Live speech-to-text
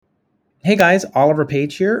Hey guys, Oliver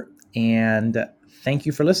Page here, and thank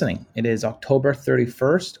you for listening. It is October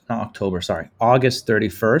 31st, not October, sorry, August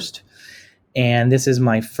 31st, and this is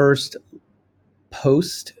my first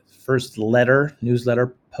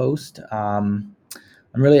newsletter post. I'm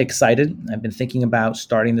really excited. I've been thinking about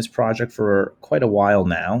starting this project for quite a while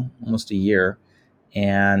now, almost a year,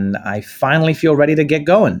 and I finally feel ready to get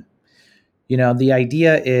going. The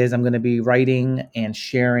idea is I'm going to be writing and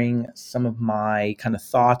sharing some of my kind of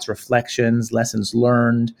thoughts, reflections, lessons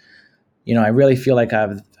learned. I really feel like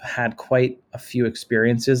I've had quite a few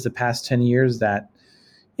experiences the past 10 years that,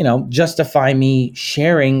 justify me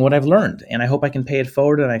sharing what I've learned. And I hope I can pay it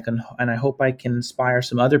forward, and I hope I can inspire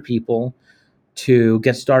some other people to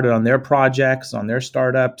get started on their projects, on their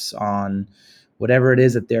startups, on whatever it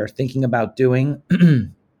is that they're thinking about doing.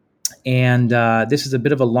 And this is a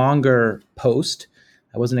bit of a longer post.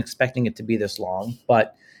 I wasn't expecting it to be this long,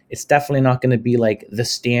 but it's definitely not going to be like the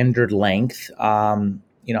standard length. I'm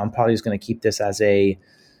probably just going to keep this as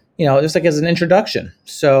just like as an introduction.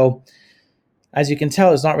 So, as you can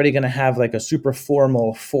tell, it's not really going to have like a super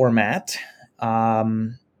formal format.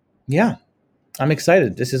 Um, yeah, I'm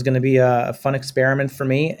excited. This is going to be a fun experiment for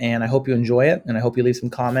me, and I hope you enjoy it. And I hope you leave some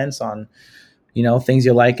comments on things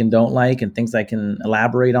you like and don't like, and things I can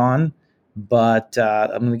elaborate on. But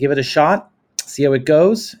I'm going to give it a shot, see how it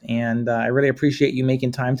goes. And I really appreciate you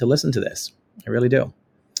making time to listen to this. I really do.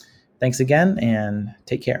 Thanks again, and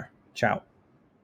take care. Ciao.